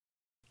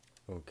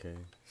Okay,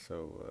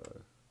 so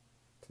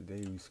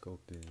today we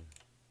sculpted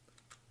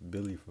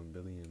Billy from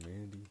Billy and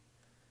Mandy.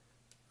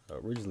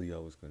 Originally, I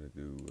was gonna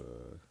do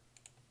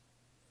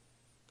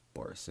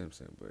Bart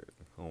Simpson, but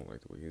I don't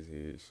like the way his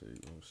head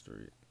shaped. I'm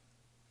straight.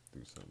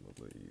 Do something a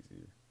little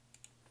easier.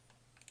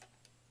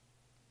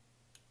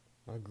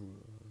 I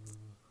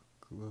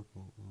grew up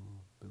on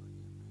Billy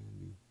and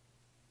Mandy.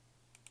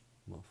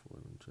 My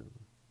fault, I'm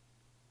tripping.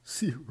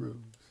 Zeros.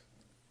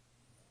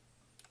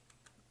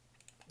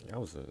 I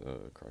was a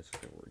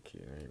Cartoon Network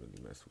kid. I ain't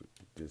really mess with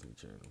Disney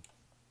Channel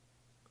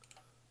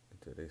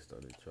until they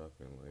started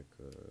dropping like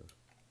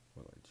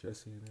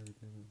Jesse and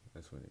everything.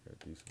 That's when it got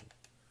decent.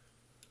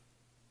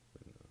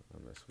 But I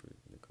mess with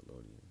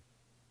Nickelodeon.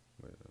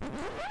 But I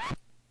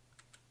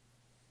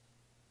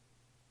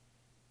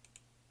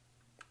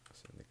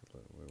said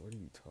Nickelodeon. Wait, what are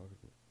you talking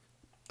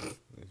about?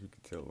 As you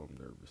can tell, I'm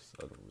nervous.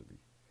 I don't really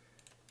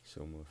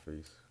show my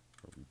face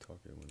or be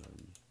talking when I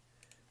be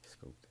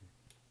sculpting.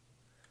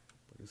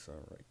 But it's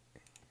alright.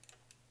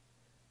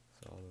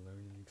 It's all a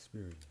learning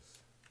experience.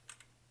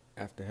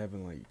 After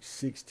having like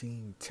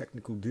 16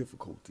 technical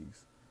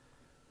difficulties,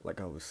 like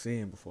I was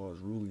saying before I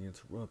was rudely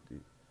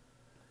interrupted,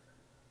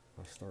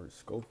 I started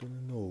sculpting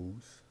the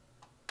nose.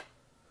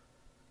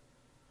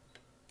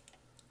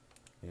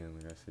 And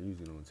like I said,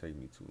 usually don't take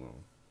me too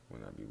long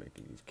when I be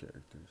making these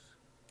characters.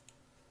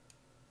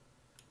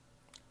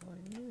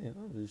 Like, man,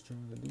 I'm just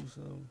trying to do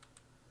something.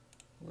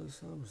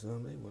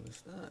 Something, they wanna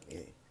stop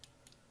me.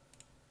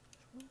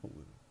 What's wrong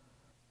with them?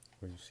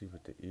 What you see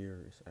with the ear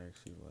is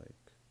actually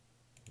like,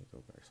 let me go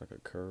back, it's like a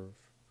curve.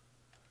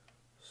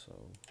 So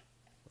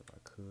what I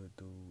could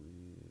do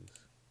is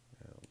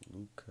add a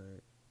loop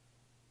cut,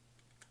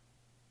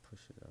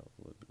 push it out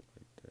a little bit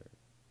like that,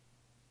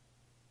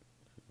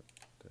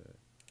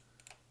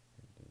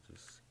 and then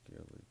just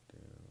scale it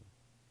down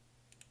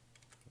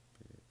a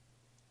bit,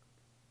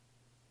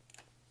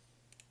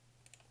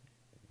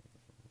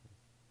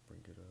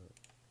 bring it up.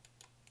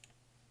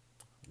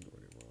 I'm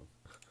doing it wrong.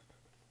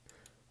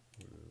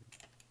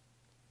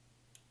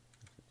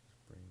 Just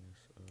bring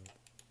this up,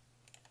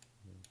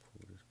 and then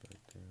pull this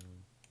back down,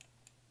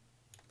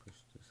 push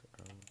this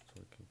out so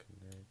it can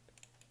connect.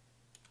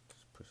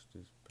 Just push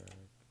this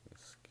back and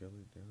scale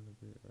it down a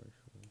bit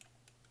actually.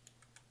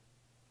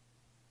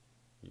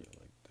 Yeah,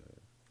 like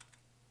that.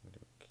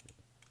 Okay,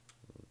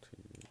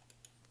 rotate it.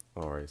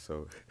 Alright,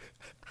 so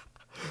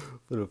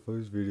for the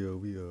first video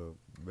we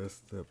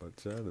messed up. I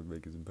tried to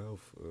make his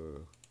mouth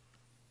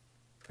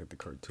like the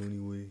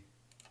cartoony way,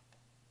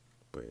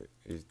 but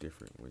it's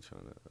different when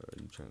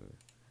you trying to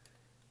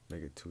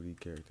make a 2D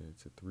character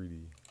into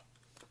 3D.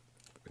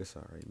 It's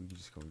alright. We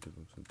just gonna give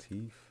him some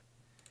teeth,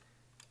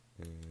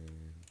 and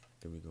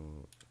then we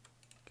gonna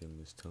give him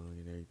his tongue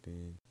and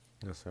everything.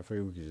 So I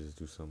figured we could just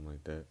do something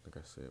like that. Like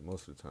I said,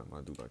 most of the time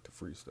I do like the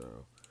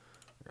freestyle.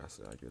 Like I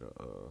said, I get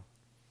a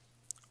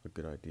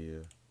good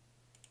idea.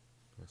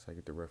 I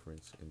get the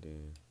reference, and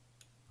then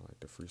I like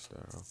the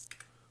freestyle.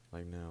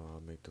 Like now,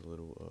 I'll make the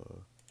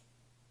little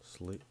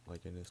slit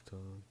like in his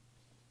tongue,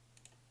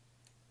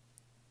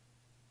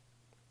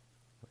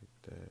 like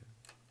that,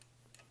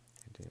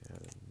 and then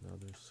add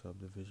another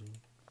subdivision,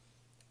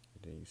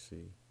 and then you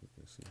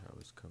can see how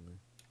it's coming.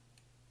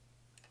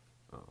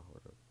 Oh,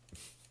 hold up, I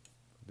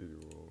did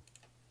it wrong.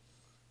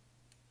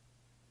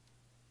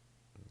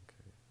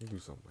 Okay, we do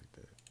something like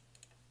that,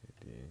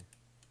 and then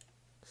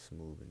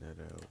smoothing that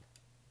out.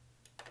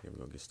 Then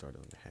we're gonna get started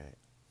on the hat.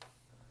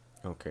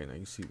 Okay, now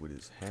you see with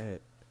his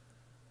hat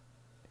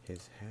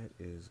is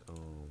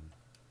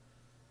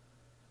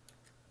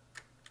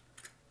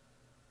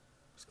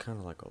it's kind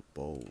of like a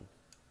bowl,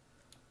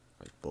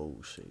 like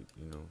bowl shape,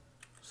 you know,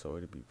 so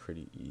it'd be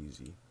pretty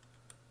easy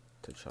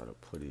to try to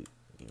put it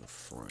in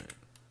front.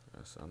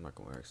 So I'm not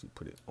gonna actually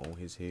put it on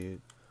his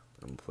head,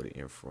 but I'm gonna put it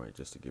in front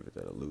just to give it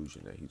that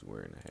illusion that he's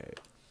wearing a hat.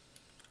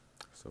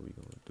 So we're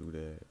gonna do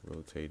that,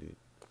 rotate it,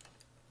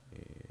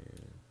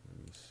 and let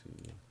me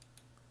see,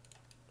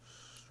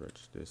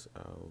 stretch this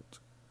out,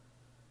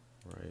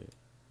 right?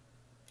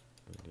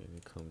 And then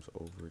it comes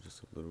over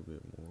just a little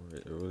bit more.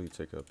 It'll really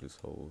take up this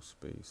whole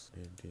space.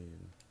 And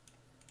then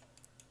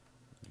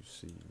you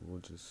see, we'll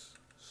just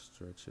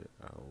stretch it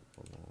out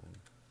along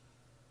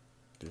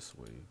this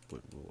way,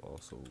 but we'll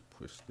also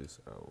push this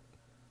out.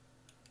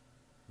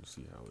 You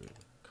see how it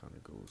kind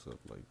of goes up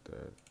like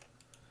that.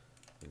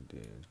 And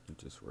then you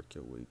just work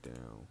your way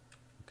down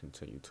and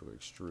continue to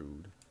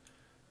extrude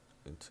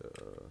into,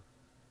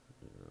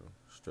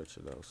 stretch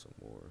it out some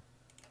more.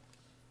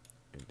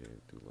 And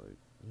then do like,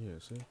 yeah,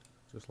 see?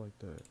 Just like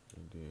that.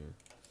 And then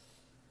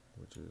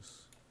we'll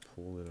just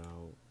pull it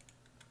out,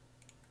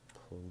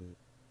 pull it,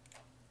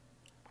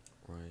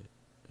 right,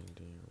 and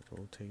then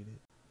rotate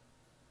it.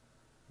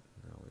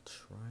 Now a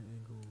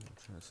triangle, I'm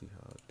trying to see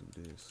how I do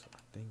this. I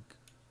think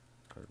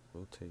I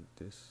rotate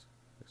this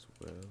as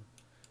well,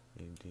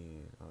 and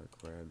then I'll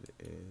grab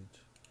the edge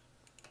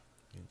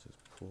and just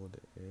pull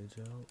the edge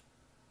out,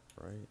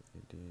 right,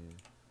 and then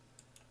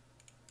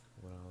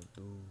what I'll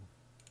do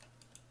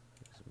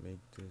is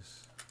make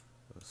this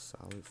a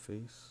solid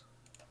face.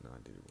 No, I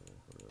did it wrong.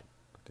 Hold up.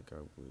 I think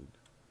I would,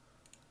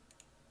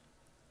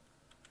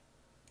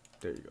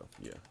 there you go,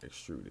 yeah,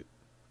 extrude it,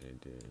 and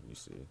then you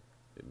see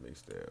it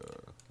makes that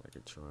like a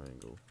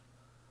triangle,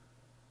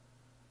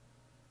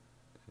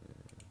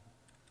 and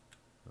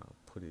I'll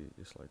put it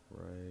just like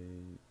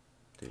right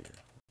there.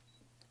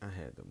 I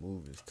had to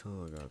move his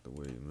tongue out the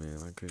way,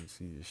 man. I couldn't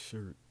see his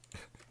shirt.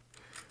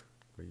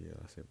 But yeah,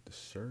 I said the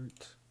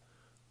shirt,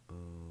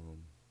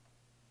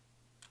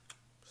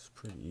 it's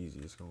pretty easy.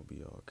 It's gonna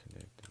be all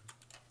connected.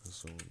 I'll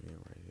zoom in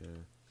right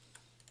here,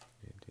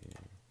 and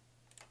then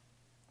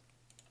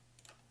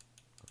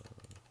let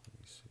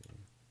me see.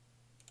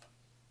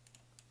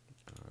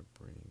 I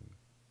bring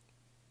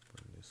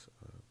this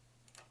up,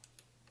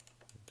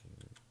 and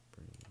then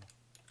bring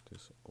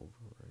this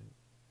over, right?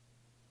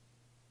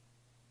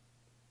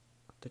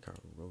 I think I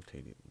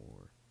rotate it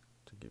more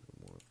to give it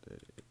more of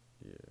that.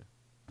 Yeah.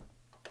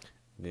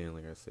 Then,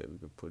 like I said, we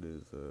could put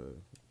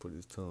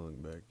his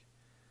tongue back.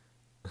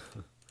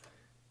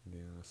 And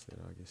then I said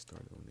I'll get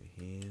started on the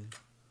hand.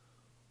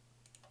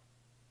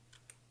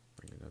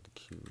 Bring out the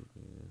cube.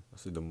 Yeah. I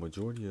said the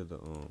majority of the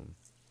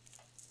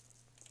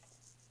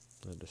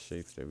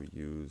shapes that we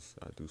use,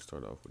 I do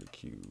start off with a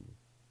cube.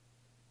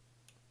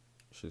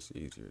 It's just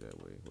easier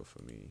that way. But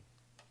for me,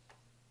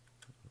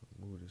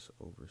 move this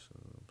over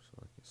some so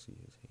I can see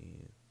his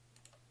hand.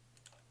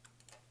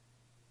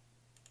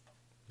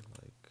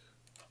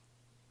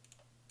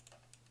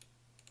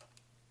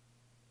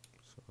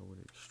 So I would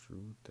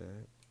extrude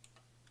that,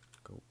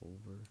 go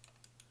over,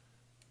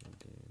 and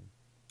then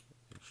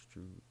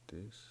extrude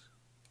this.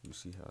 You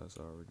see how it's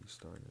already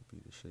starting to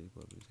be the shape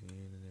of his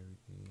hand and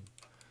everything.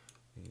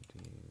 And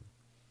then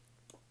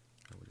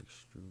I would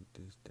extrude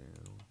this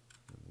down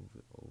and move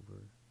it over.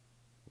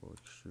 Or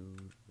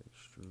extrude,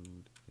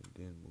 and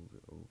then move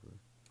it over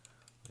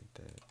like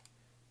that.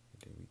 And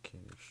then we can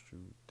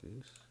extrude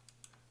this,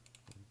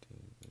 and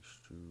then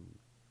extrude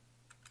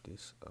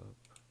this up,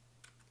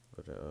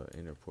 or the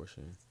inner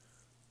portion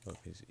of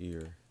his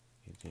ear,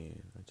 and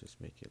then I just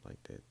make it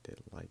like that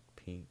light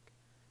pink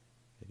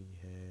that he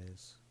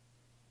has.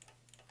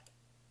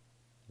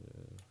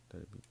 Yeah,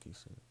 that'd be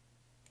decent.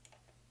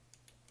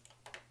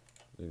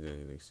 And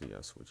then you see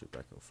I switch it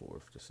back and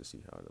forth just to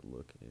see how it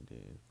look, and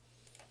then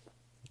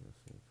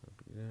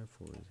copy that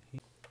for his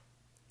hand.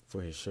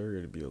 For his shirt,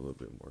 it'd be a little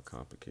bit more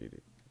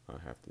complicated. I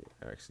have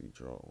to actually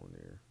draw on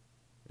there,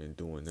 and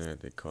doing that,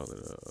 they call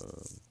it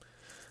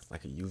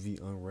like a UV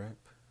unwrap.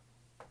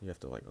 You have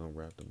to like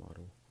unwrap the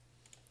model.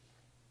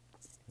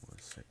 One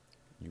sec.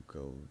 You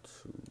go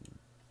to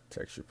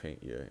texture paint,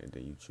 yeah, and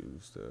then you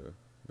choose the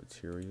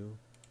material,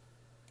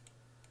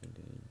 and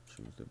then you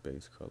choose the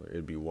base color.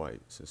 It'd be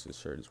white since his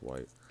shirt is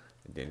white,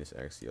 and then this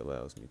actually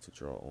allows me to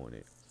draw on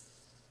it.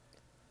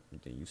 And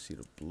then you see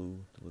the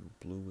little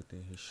blue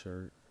within his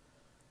shirt.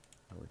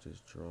 I would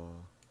just draw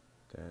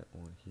that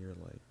on here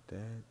like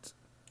that,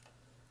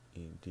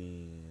 and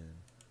then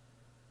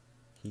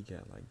he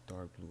got like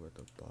dark blue at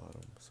the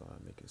bottom, so I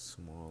make it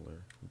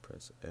smaller. You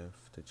press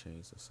F to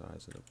change the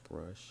size of the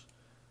brush,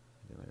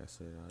 and then like I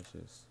said, I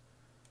just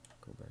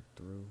go back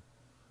through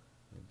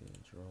and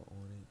then draw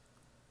on it.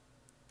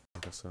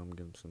 Like I said, I'm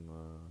giving some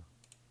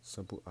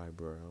simple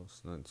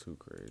eyebrows, nothing too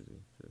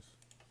crazy, just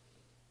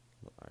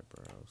little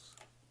eyebrows.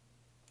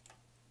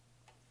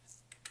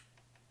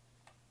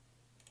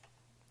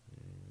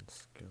 And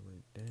scale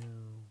it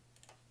down.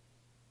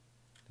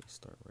 They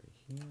start right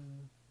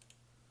here.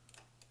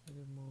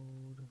 Edit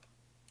mode.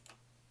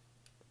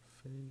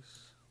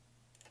 Face.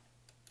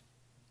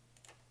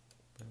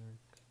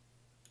 Back.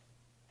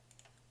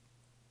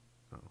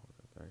 Oh,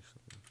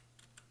 actually,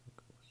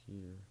 go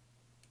here.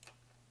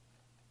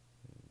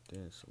 And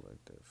then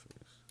select that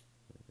face.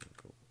 And then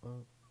go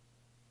up.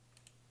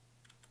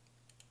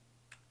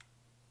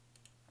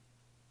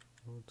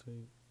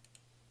 Rotate.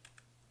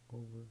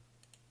 Over.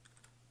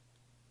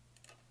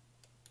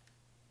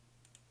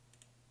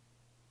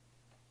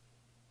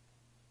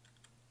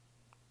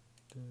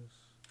 This.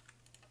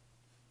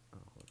 Oh,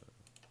 hold up.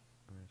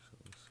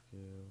 Actually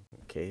scale.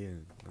 Okay,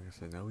 and like I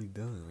said, now we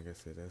done. Like I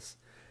said, that's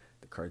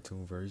the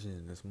cartoon version,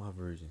 and that's my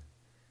version.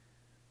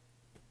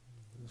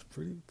 It's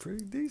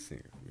pretty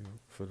decent, you know,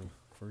 for the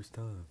first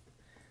time.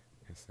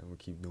 And so I'm gonna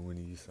keep doing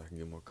these so I can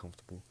get more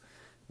comfortable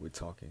with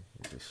talking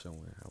and just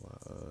showing how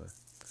I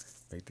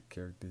make the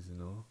characters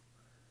and all.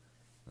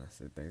 And I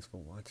said thanks for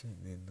watching,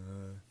 and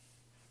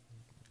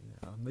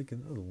yeah, I'll make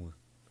another one.